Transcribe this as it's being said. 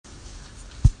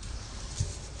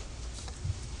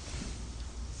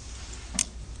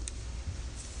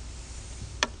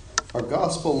Our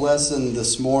gospel lesson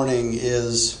this morning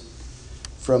is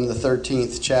from the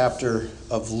 13th chapter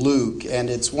of Luke, and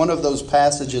it's one of those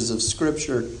passages of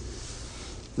Scripture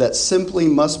that simply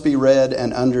must be read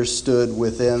and understood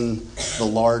within the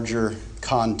larger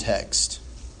context.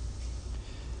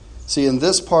 See, in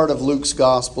this part of Luke's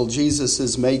gospel, Jesus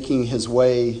is making his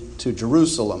way to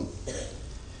Jerusalem.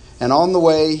 And on the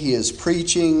way, he is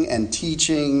preaching and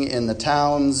teaching in the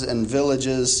towns and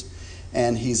villages,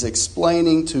 and he's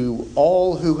explaining to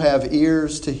all who have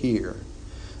ears to hear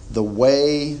the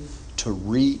way to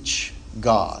reach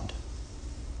God.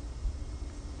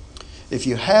 If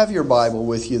you have your Bible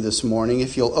with you this morning,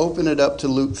 if you'll open it up to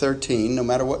Luke 13, no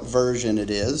matter what version it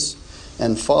is,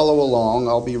 and follow along,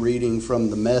 I'll be reading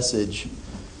from the Message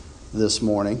this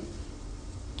morning.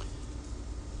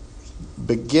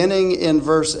 Beginning in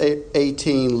verse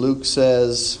 18, Luke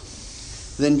says,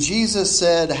 "Then Jesus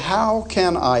said, 'How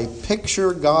can I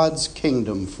picture God's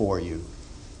kingdom for you?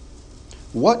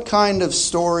 What kind of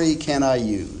story can I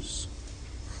use?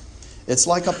 It's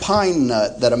like a pine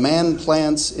nut that a man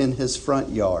plants in his front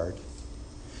yard.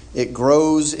 It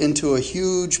grows into a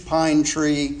huge pine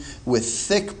tree with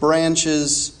thick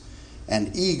branches,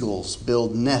 and eagles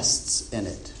build nests in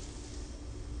it.'"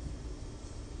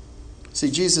 See,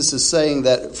 Jesus is saying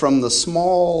that from the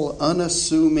small,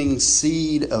 unassuming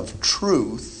seed of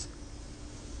truth,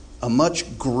 a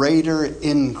much greater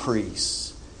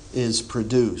increase is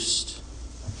produced.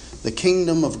 The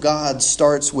kingdom of God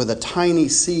starts with a tiny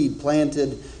seed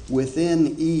planted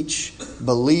within each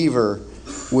believer,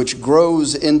 which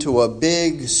grows into a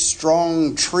big,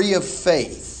 strong tree of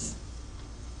faith,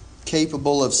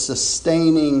 capable of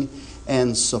sustaining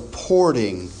and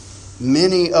supporting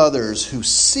many others who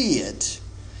see it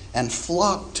and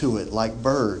flock to it like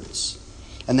birds.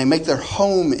 And they make their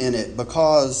home in it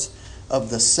because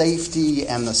of the safety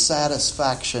and the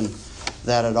satisfaction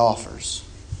that it offers.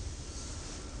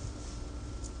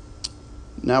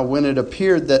 Now, when it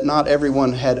appeared that not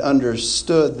everyone had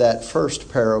understood that first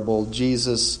parable,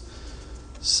 Jesus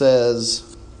says,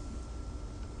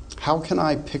 "How can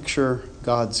I picture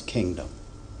God's kingdom?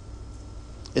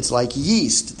 It's like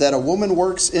yeast that a woman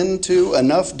works into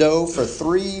enough dough for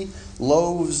 3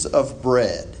 loaves of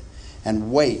bread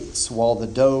and waits while the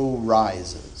dough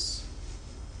rises."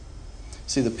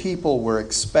 See, the people were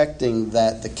expecting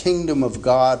that the kingdom of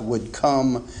God would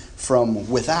come from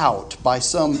without by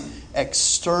some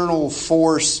external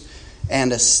force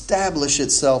and establish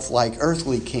itself like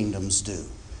earthly kingdoms do,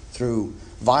 through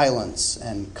violence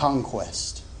and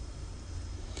conquest.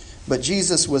 But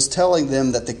Jesus was telling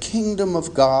them that the kingdom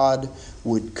of God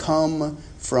would come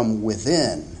from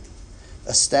within,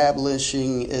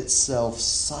 establishing itself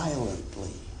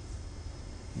silently,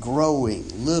 growing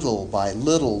little by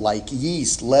little like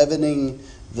yeast, leavening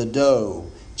the dough,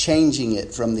 changing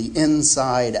it from the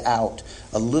inside out.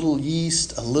 A little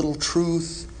yeast, a little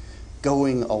truth,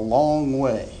 going a long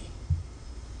way,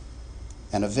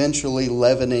 and eventually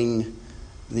leavening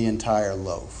the entire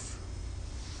loaf.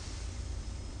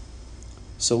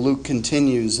 So Luke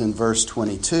continues in verse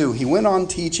 22. "He went on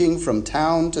teaching from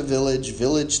town to village,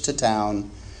 village to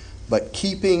town, but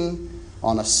keeping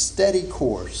on a steady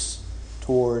course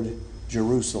toward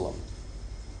Jerusalem."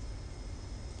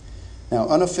 Now,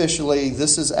 unofficially,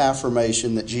 this is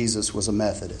affirmation that Jesus was a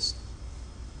Methodist.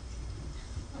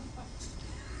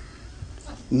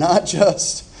 Not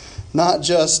just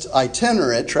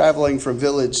itinerant, traveling from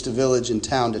village to village and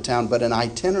town to town, but an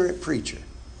itinerant preacher.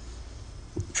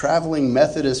 Traveling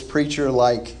Methodist preacher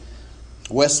like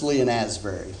Wesley and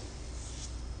Asbury.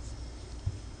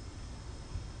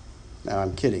 Now,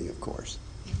 I'm kidding, of course.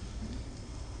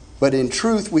 But in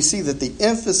truth, we see that the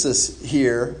emphasis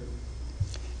here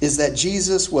is that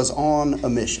Jesus was on a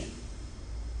mission.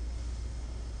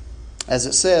 As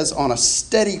it says, on a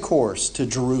steady course to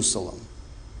Jerusalem.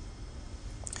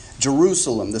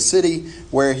 Jerusalem, the city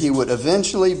where he would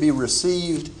eventually be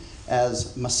received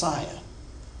as Messiah,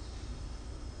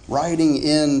 riding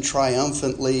in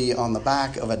triumphantly on the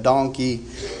back of a donkey,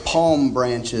 palm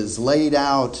branches laid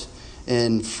out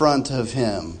in front of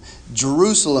him.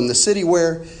 Jerusalem, the city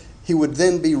where he would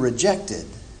then be rejected,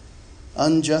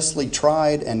 unjustly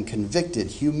tried and convicted,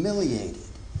 humiliated,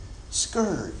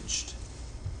 scourged,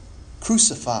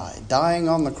 crucified, dying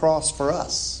on the cross for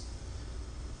us.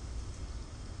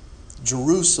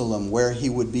 Jerusalem, where he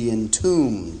would be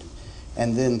entombed,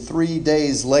 and then 3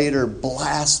 days later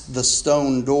blast the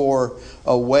stone door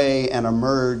away and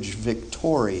emerge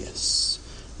victorious,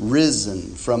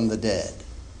 risen from the dead.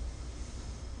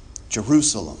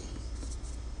 Jerusalem,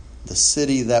 the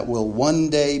city that will one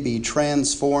day be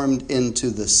transformed into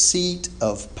the seat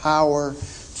of power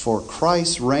for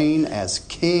Christ's reign as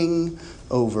King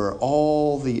over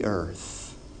all the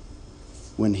earth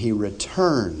when he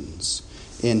returns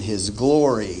in his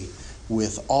glory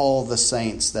with all the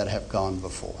saints that have gone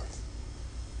before.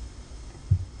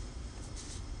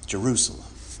 Jerusalem.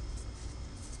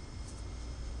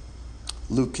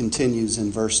 Luke continues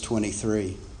in verse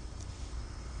 23.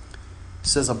 It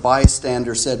says, a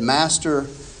bystander said, Master,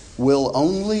 will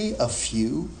only a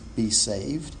few be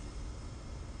saved?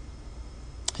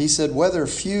 He said, whether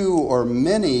few or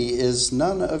many is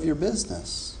none of your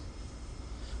business.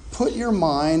 Put your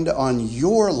mind on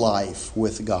your life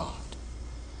with God.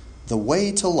 The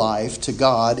way to life to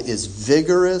God is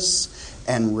vigorous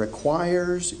and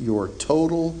requires your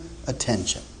total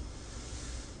attention.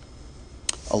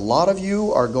 A lot of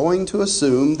you are going to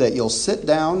assume that you'll sit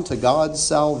down to God's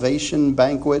salvation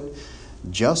banquet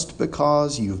just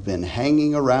because you've been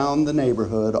hanging around the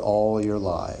neighborhood all your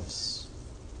lives.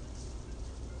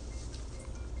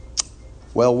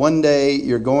 Well, one day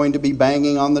you're going to be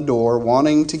banging on the door,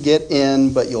 wanting to get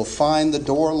in, but you'll find the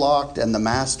door locked and the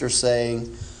master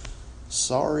saying,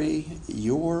 sorry,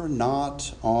 you're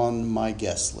not on my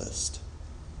guest list.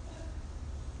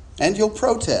 And you'll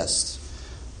protest.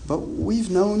 But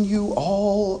we've known you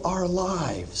all our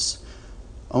lives,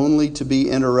 only to be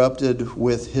interrupted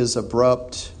with his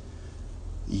abrupt,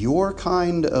 your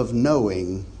kind of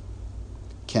knowing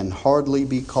can hardly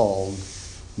be called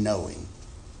knowing.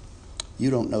 You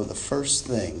don't know the first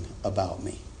thing about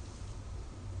me.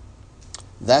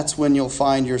 That's when you'll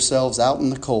find yourselves out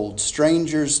in the cold,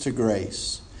 strangers to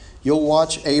grace. You'll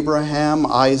watch Abraham,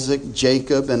 Isaac,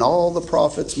 Jacob, and all the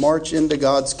prophets march into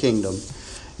God's kingdom.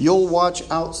 You'll watch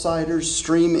outsiders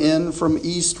stream in from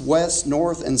east, west,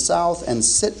 north, and south and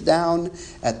sit down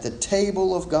at the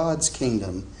table of God's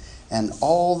kingdom. And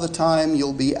all the time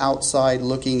you'll be outside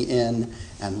looking in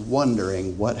and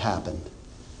wondering what happened.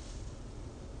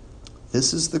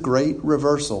 This is the great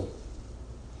reversal.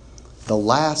 The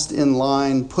last in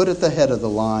line put at the head of the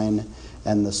line,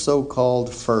 and the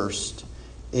so-called first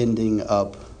ending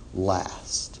up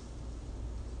last.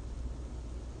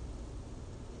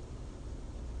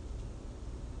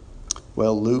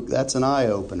 Well, Luke, that's an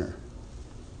eye-opener.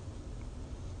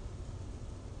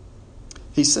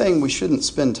 He's saying we shouldn't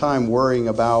spend time worrying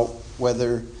about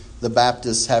whether the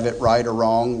Baptists have it right or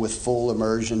wrong with full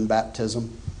immersion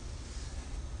baptism,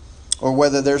 or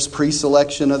whether there's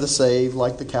pre-selection of the saved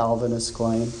like the Calvinists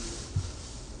claim,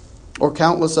 or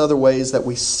countless other ways that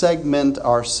we segment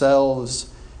ourselves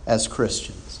as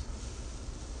Christians.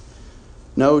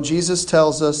 No, Jesus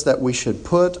tells us that we should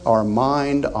put our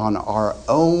mind on our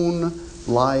own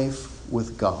life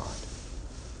with God.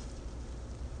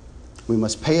 We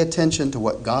must pay attention to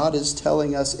what God is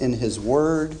telling us in His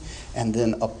Word and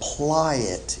then apply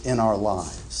it in our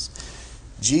lives.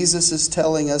 Jesus is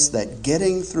telling us that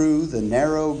getting through the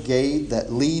narrow gate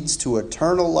that leads to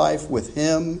eternal life with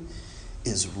Him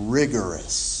is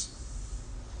rigorous.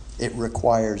 It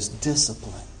requires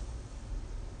discipline.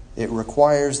 It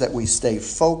requires that we stay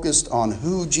focused on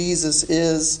who Jesus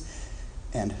is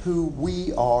and who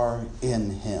we are in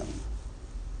Him.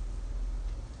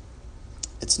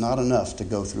 It's not enough to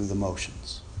go through the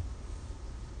motions.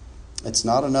 It's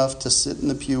not enough to sit in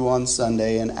the pew on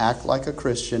Sunday and act like a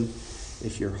Christian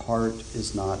if your heart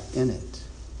is not in it.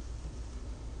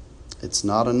 It's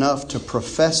not enough to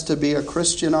profess to be a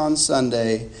Christian on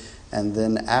Sunday and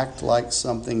then act like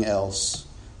something else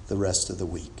the rest of the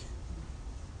week.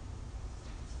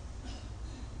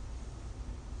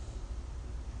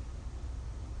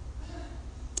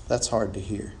 That's hard to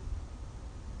hear.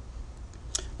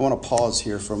 I want to pause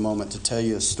here for a moment to tell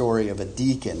you a story of a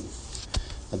deacon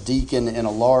in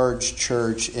a large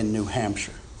church in New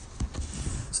Hampshire.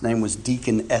 His name was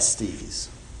Deacon Estes.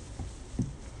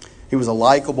 He was a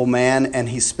likable man, and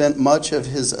he spent much of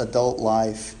his adult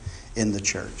life in the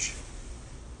church.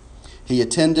 He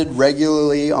attended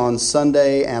regularly on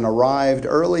Sunday and arrived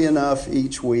early enough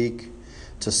each week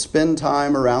to spend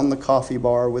time around the coffee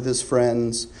bar with his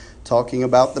friends, talking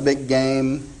about the big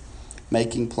game,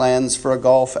 making plans for a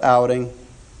golf outing.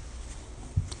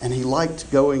 And he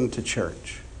liked going to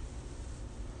church.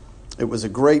 It was a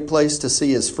great place to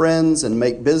see his friends and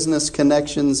make business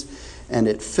connections, and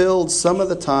it filled some of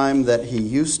the time that he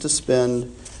used to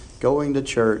spend going to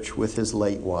church with his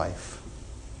late wife.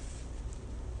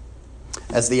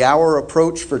 As the hour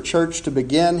approached for church to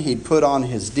begin, he'd put on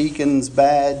his deacon's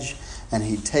badge and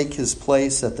he'd take his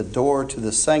place at the door to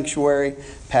the sanctuary,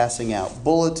 passing out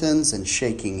bulletins and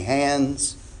shaking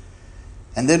hands.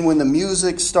 And then when the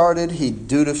music started, he'd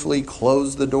dutifully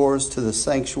close the doors to the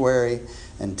sanctuary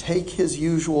and take his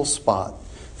usual spot,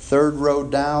 third row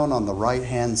down on the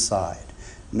right-hand side,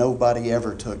 nobody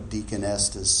ever took Deacon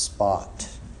Estes' spot.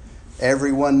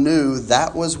 Everyone knew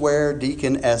that was where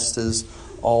Deacon Estes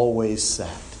always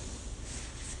sat.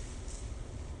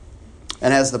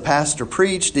 And as the pastor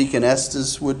preached, Deacon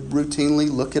Estes would routinely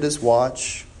look at his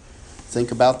watch,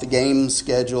 think about the game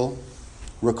schedule,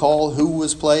 recall who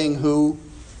was playing who,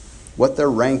 what their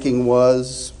ranking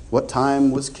was, what time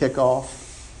was kickoff.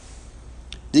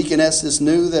 Deacon Estes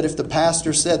knew that if the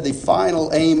pastor said the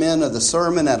final amen of the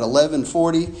sermon at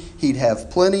 11:40, he'd have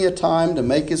plenty of time to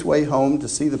make his way home to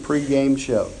see the pregame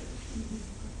show.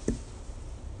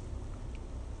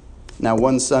 Now,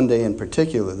 one Sunday in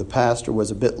particular, the pastor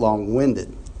was a bit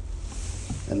long-winded.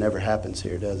 That never happens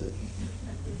here, does it?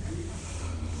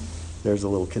 There's a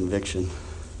little conviction.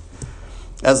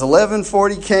 As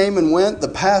 11:40 came and went, the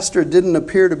pastor didn't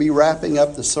appear to be wrapping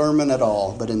up the sermon at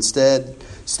all, but instead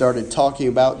started talking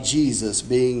about Jesus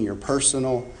being your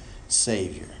personal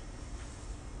Savior.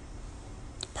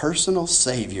 Personal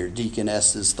Savior, Deacon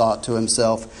Estes thought to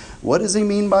himself. What does he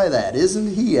mean by that?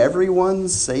 Isn't he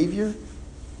everyone's Savior?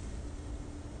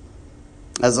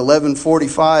 As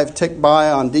 11:45 ticked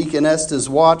by on Deacon Estes'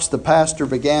 watch, the pastor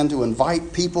began to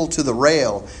invite people to the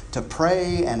rail to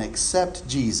pray and accept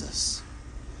Jesus.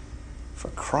 For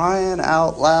crying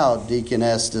out loud, Deacon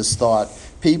Estes thought,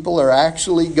 people are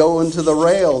actually going to the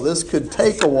rail. This could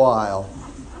take a while.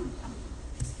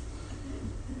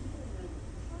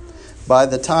 By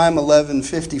the time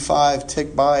 11:55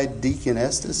 ticked by, Deacon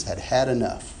Estes had had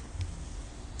enough.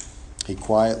 He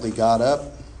quietly got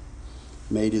up,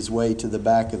 made his way to the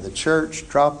back of the church,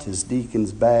 dropped his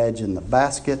deacon's badge in the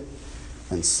basket,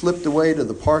 and slipped away to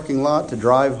the parking lot to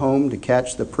drive home to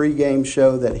catch the pregame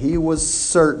show that he was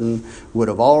certain would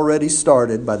have already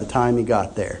started by the time he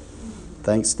got there,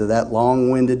 thanks to that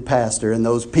long-winded pastor and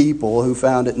those people who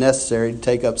found it necessary to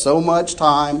take up so much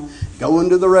time going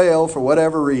to the rail for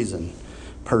whatever reason.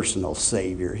 Personal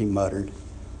Savior, he muttered.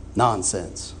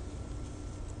 Nonsense.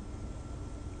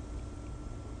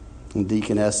 And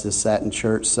Deacon Estes sat in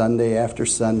church Sunday after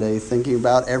Sunday, thinking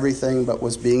about everything but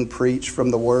was being preached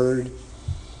from the Word.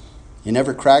 He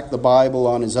never cracked the Bible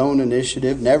on his own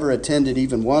initiative, never attended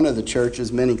even one of the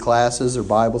church's many classes or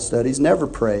Bible studies, never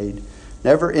prayed,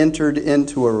 never entered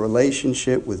into a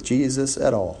relationship with Jesus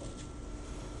at all.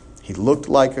 He looked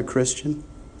like a Christian.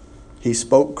 He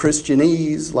spoke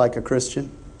Christianese like a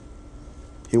Christian.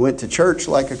 He went to church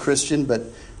like a Christian, but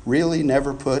really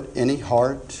never put any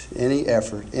heart, any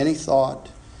effort, any thought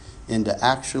into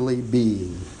actually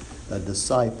being a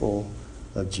disciple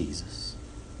of Jesus.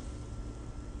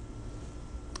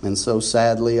 And so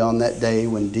sadly, on that day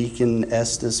when Deacon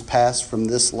Estes passed from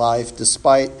this life,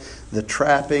 despite the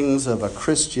trappings of a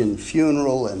Christian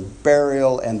funeral and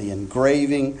burial and the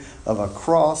engraving of a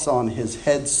cross on his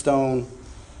headstone,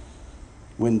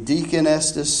 when Deacon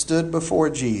Estes stood before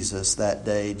Jesus that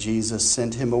day, Jesus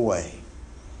sent him away,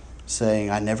 saying,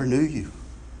 I never knew you.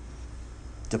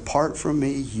 Depart from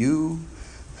me, you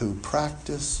who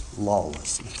practice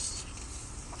lawlessness.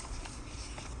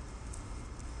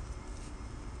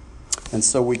 And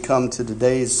so we come to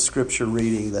today's scripture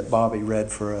reading that Bobby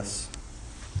read for us,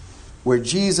 where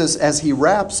Jesus, as he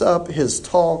wraps up his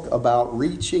talk about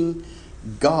reaching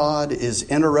God, is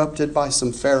interrupted by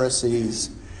some Pharisees.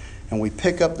 And we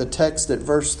pick up the text at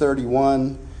verse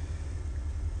 31.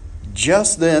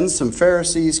 Just then some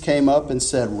Pharisees came up and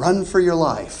said, run for your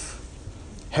life.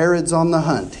 Herod's on the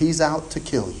hunt. He's out to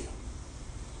kill you.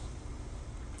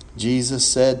 Jesus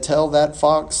said, tell that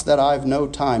fox that I've no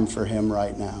time for him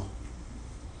right now.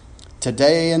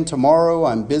 Today and tomorrow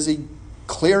I'm busy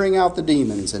clearing out the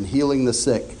demons and healing the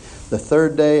sick. The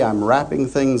third day I'm wrapping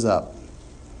things up.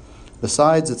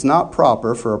 Besides, it's not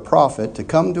proper for a prophet to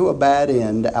come to a bad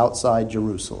end outside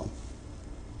Jerusalem.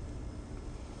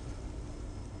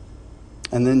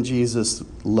 And then Jesus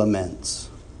laments.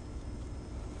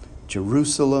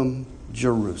 Jerusalem,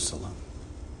 Jerusalem,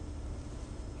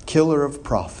 killer of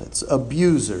prophets,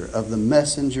 abuser of the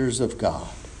messengers of God.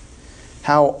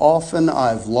 How often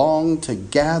I've longed to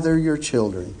gather your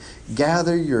children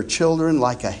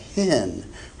like a hen,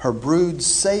 her brood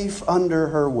safe under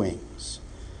her wings.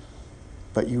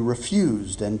 But you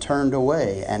refused and turned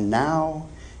away, and now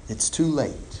it's too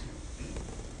late.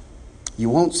 You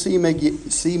won't see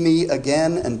me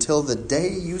again until the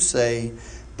day you say,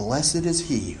 blessed is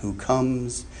he who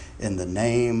comes in the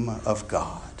name of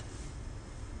God.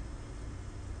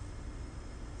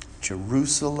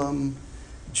 Jerusalem,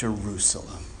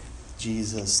 Jerusalem,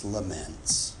 Jesus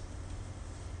laments.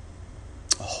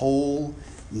 A whole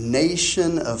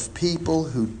nation of people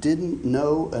who didn't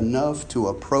know enough to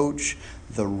approach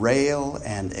the rail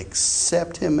and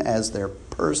accept him as their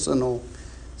personal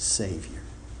Savior.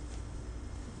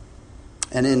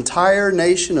 An entire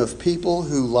nation of people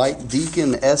who, like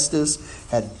Deacon Estes,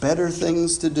 had better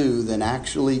things to do than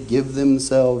actually give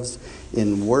themselves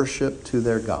in worship to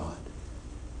their God.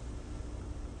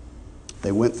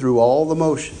 They went through all the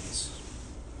motions,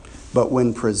 but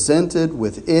when presented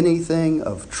with anything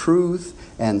of truth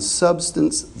and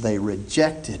substance, they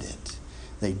rejected it.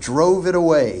 They drove it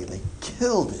away. They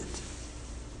killed it.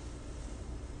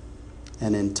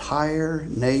 An entire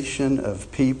nation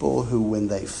of people who, when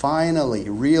they finally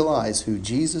realize who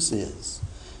Jesus is,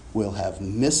 will have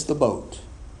missed the boat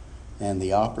and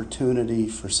the opportunity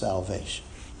for salvation.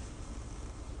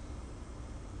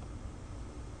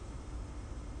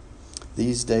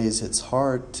 These days, it's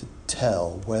hard to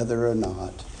tell whether or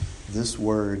not this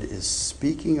word is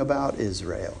speaking about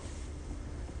Israel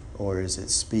or is it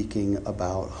speaking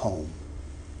about home.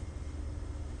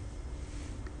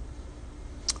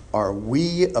 Are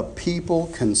we a people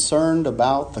concerned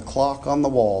about the clock on the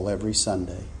wall every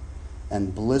Sunday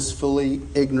and blissfully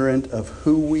ignorant of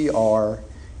who we are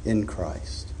in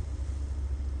Christ?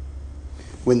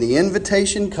 When the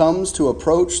invitation comes to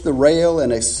approach the rail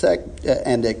and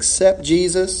accept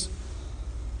Jesus,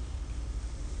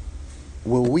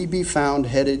 will we be found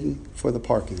heading for the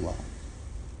parking lot?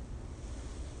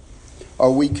 Are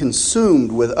we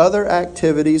consumed with other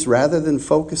activities rather than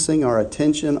focusing our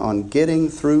attention on getting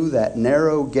through that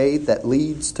narrow gate that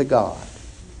leads to God?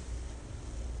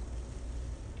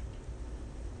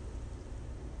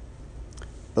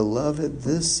 Beloved,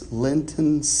 this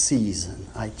Lenten season,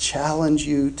 I challenge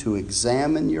you to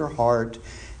examine your heart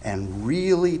and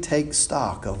really take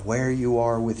stock of where you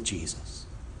are with Jesus.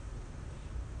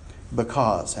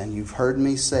 Because, and you've heard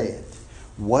me say it,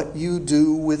 what you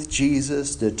do with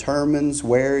Jesus determines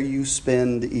where you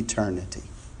spend eternity.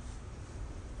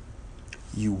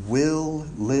 You will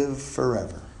live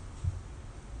forever.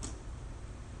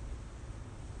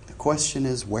 The question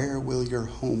is, where will your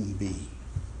home be?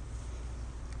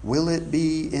 Will it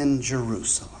be in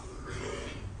Jerusalem?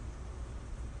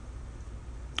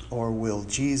 Or will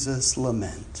Jesus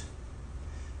lament,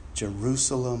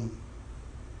 Jerusalem,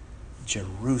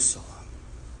 Jerusalem,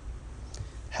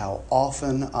 how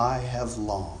often I have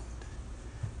longed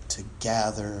to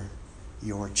gather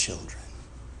your children.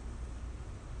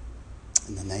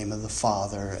 In the name of the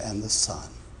Father, and the Son,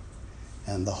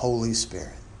 and the Holy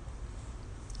Spirit.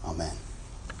 Amen.